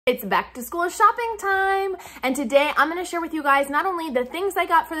It's back to school shopping time, and today I'm going to share with you guys not only the things I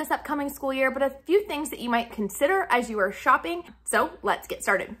got for this upcoming school year, but a few things that you might consider as you are shopping. So let's get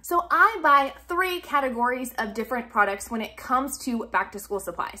started. So I buy 3 categories of different products when it comes to back to school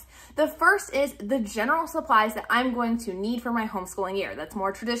supplies. The first is the general supplies that I'm going to need for my homeschooling year. That's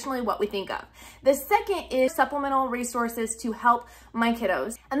more traditionally what we think of. The second is supplemental resources to help my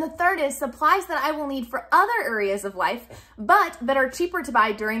kiddos. And the third is supplies that I will need for other areas of life, but that are cheaper to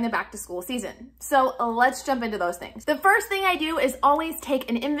buy during the back to school season. So let's jump into those things. The first thing I do is always take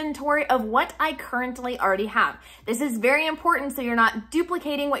an inventory of what I currently already have. This is very important so you're not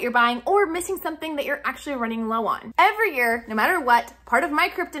duplicating what you're buying or missing something that you're actually running low on. Every year, no matter what, part of my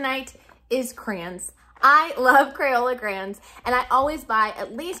kryptonite is crayons. I love Crayola crayons, and I always buy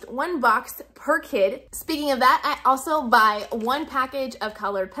at least 1 box per kid. Speaking of that, I also buy 1 package of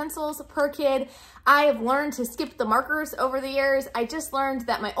colored pencils per kid. I have learned to skip the markers over the years. I just learned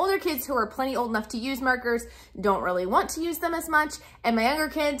that my older kids who are plenty old enough to use markers don't really want to use them as much, and my younger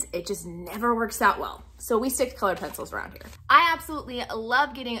kids, it just never works out well. So we stick to colored pencils around here. I absolutely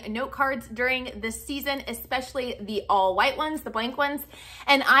love getting note cards during this season, especially the all white ones, the blank ones.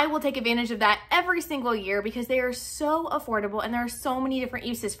 And I will take advantage of that every single year because they are so affordable and there are so many different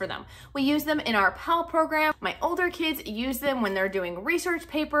uses for them. We use them in our Pell program. My older kids use them when they're doing research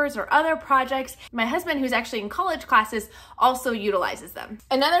papers or other projects. My husband, who's actually in college classes, also utilizes them.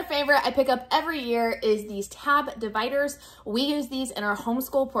 Another favorite I pick up every year is these tab dividers. We use these in our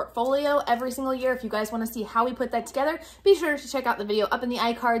homeschool portfolio every single year. If you guys want to see how we put that together, be sure to check out the video up in the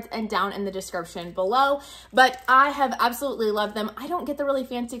iCards and down in the description below. But I have absolutely loved them. I don't get the really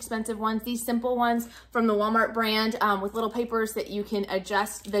fancy expensive ones. These simple ones from the Walmart brand with little papers that you can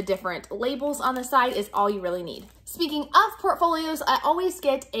adjust the different labels on the side is all you really need. Speaking of portfolios, I always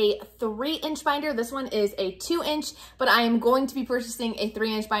get a 3-inch binder. This one is a 2-inch, but I am going to be purchasing a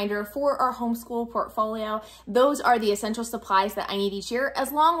 3-inch binder for our homeschool portfolio. Those are the essential supplies that I need each year,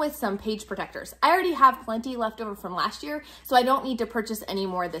 along with some page protectors. I already have plenty left over from last year, so I don't need to purchase any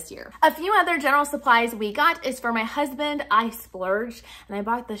more this year. A few other general supplies we got is for my husband. I splurged and I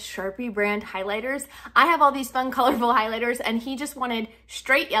bought the Sharpie brand highlighters. I have all these fun, colorful highlighters, and he just wanted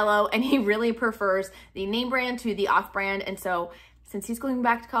straight yellow, and he really prefers the name brand to the off-brand, and so since he's going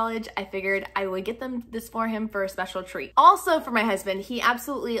back to college, I figured I would get this for him for a special treat. Also for my husband, he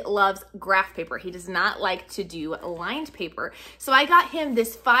absolutely loves graph paper. He does not like to do lined paper. So I got him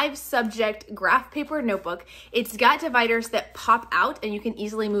this 5-subject graph paper notebook. It's got dividers that pop out and you can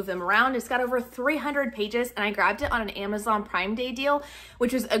easily move them around. It's got over 300 pages, and I grabbed it on an Amazon Prime Day deal,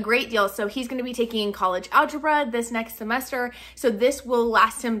 which was a great deal. So he's gonna be taking college algebra this next semester. So this will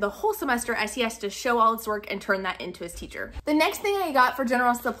last him the whole semester as he has to show all his work and turn that into his teacher. The next thing I got for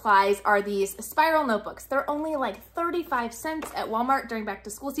general supplies are these spiral notebooks. They're only like 35 cents at Walmart during back to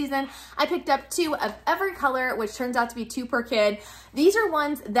school season. I picked up 2 of every color, which turns out to be 2 per kid. These are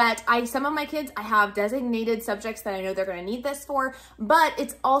ones that some of my kids, I have designated subjects that I know they're gonna need this for, but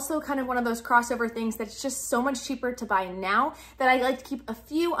it's also kind of one of those crossover things that's just so much cheaper to buy now that I like to keep a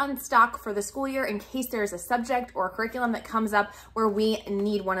few on stock for the school year in case there's a subject or a curriculum that comes up where we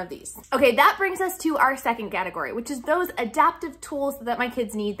need one of these. Okay, that brings us to our second category, which is those adaptive tools that my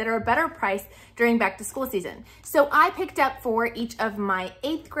kids need that are a better price during back to school season. So I picked up for each of my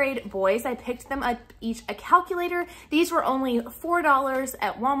 8th grade boys, I picked them up each a calculator. These were only $4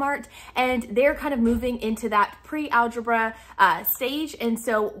 at Walmart, and they're kind of moving into that pre-algebra stage. And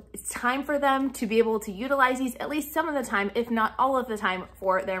so it's time for them to be able to utilize these at least some of the time, if not all of the time,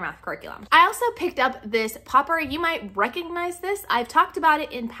 for their math curriculum. I also picked up this popper. You might recognize this. I've talked about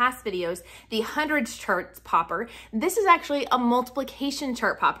it in past videos, the hundreds charts popper. This is actually a multiplication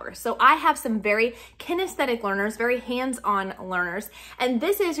chart popper. So I have some very kinesthetic learners, very hands-on learners, and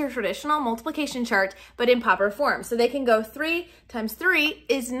this is your traditional multiplication chart, but in popper form. So they can go 3 times 3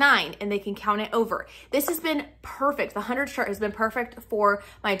 is 9, and they can count it over. This has been perfect. The hundreds chart has been perfect for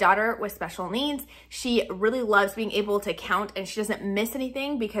my daughter with special needs. She really loves being able to count, and she doesn't miss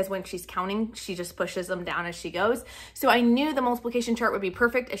anything because when she's counting, she just pushes them down as she goes. So I knew the multiplication chart would be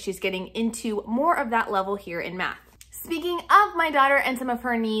perfect as she's getting into more of that level here in math. Speaking of my daughter and some of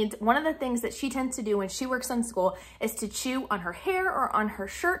her needs, one of the things that she tends to do when she works on school is to chew on her hair or on her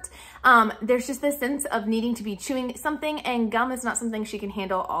shirt. There's just this sense of needing to be chewing something, and gum is not something she can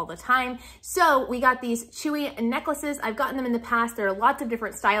handle all the time. So we got these chewy necklaces. I've gotten them in the past. There are lots of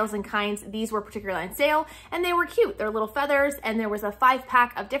different styles and kinds. These were particularly on sale, and they were cute. They're little feathers, and there was a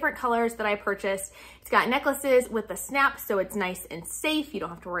 5-pack of different colors that I purchased. It's got necklaces with the snap, so it's nice and safe. You don't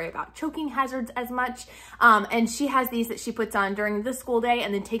have to worry about choking hazards as much. And she has these that she puts on during the school day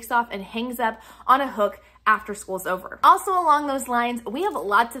and then takes off and hangs up on a hook after school's over. Also along those lines, we have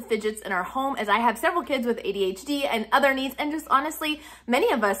lots of fidgets in our home as I have several kids with ADHD and other needs, and just honestly,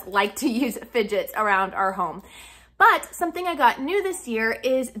 many of us like to use fidgets around our home. But something I got new this year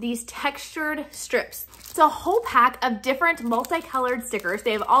is these textured strips. It's a whole pack of different multicolored stickers.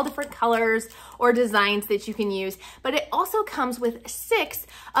 They have all different colors or designs that you can use, but it also comes with 6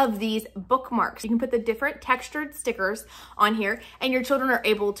 of these bookmarks. You can put the different textured stickers on here and your children are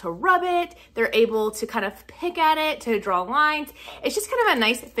able to rub it. They're able to kind of pick at it, to draw lines. It's just kind of a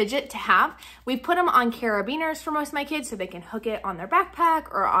nice fidget to have. We put them on carabiners for most of my kids so they can hook it on their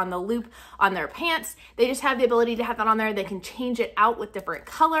backpack or on the loop on their pants. They just have the ability to have that on there. They can change it out with different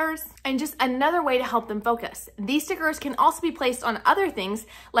colors, and just another way to help them focus. These stickers can also be placed on other things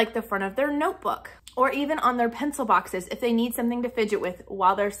like the front of their notebook or even on their pencil boxes if they need something to fidget with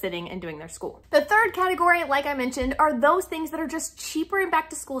while they're sitting and doing their school. The third category, like I mentioned, are those things that are just cheaper in back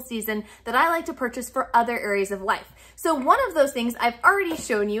to school season that I like to purchase for other areas of life. So one of those things I've already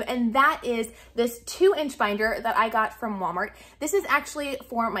shown you, and that is this 2-inch binder that I got from Walmart. This is actually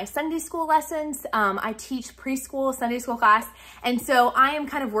for my Sunday school lessons. I teach preschool Sunday school class, and so I am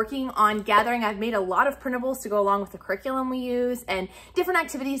kind of working on gathering. I've made a lot of printables to go along with the curriculum we use and different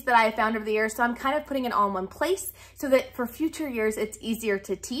activities that I have found over the years. So I'm kind of putting it all in one place so that for future years it's easier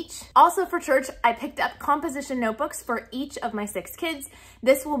to teach. Also for church, I picked up composition notebooks for each of my 6 kids.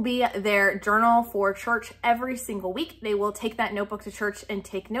 This will be their journal for church every single week. They will take that notebook to church and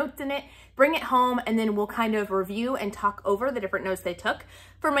take notes in it, bring it home, and then we'll kind of review and talk over the different notes they took.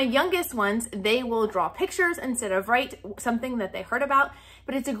 For my youngest ones, they will draw pictures instead of write something that they heard about,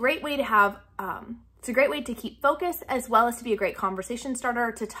 but it's a great way to have it's a great way to keep focus as well as to be a great conversation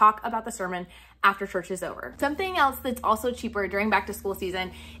starter to talk about the sermon after church is over. Something else that's also cheaper during back to school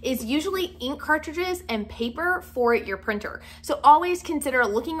season is usually ink cartridges and paper for your printer. So always consider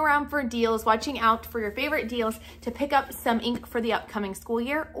looking around for deals, watching out for your favorite deals to pick up some ink for the upcoming school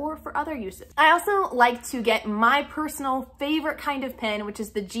year or for other uses. I also like to get my personal favorite kind of pen, which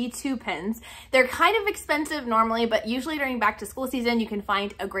is the G2 pens. They're kind of expensive normally, but usually during back to school season, you can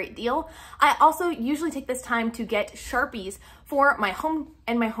find a great deal. I also usually take this time to get Sharpies for my home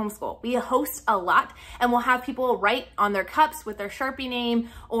and my homeschool. We host a lot and we'll have people write on their cups with their Sharpie name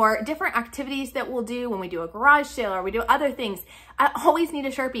or different activities that we'll do when we do a garage sale or we do other things. I always need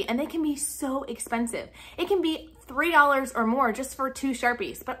a Sharpie and they can be so expensive. It can be $3 or more just for 2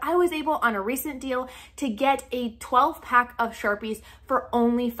 Sharpies, but I was able on a recent deal to get a 12-pack of Sharpies for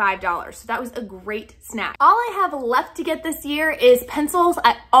only $5. So that was a great snack. All I have left to get this year is pencils.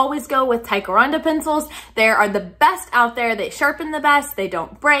 I always go with Ticaranda pencils. They are the best out there. They sharpen the best. They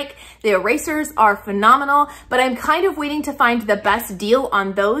don't break. The erasers are phenomenal, but I'm kind of waiting to find the best deal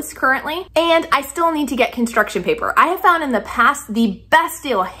on those currently. And I still need to get construction paper. I have found in the past the best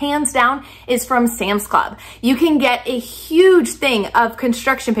deal, hands down, is from Sam's Club. You can get a huge thing of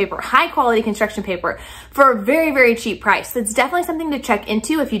construction paper, high quality construction paper for a very, very cheap price. So it's definitely something to check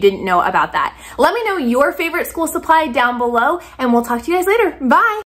into if you didn't know about that. Let me know your favorite school supply down below and we'll talk to you guys later. Bye.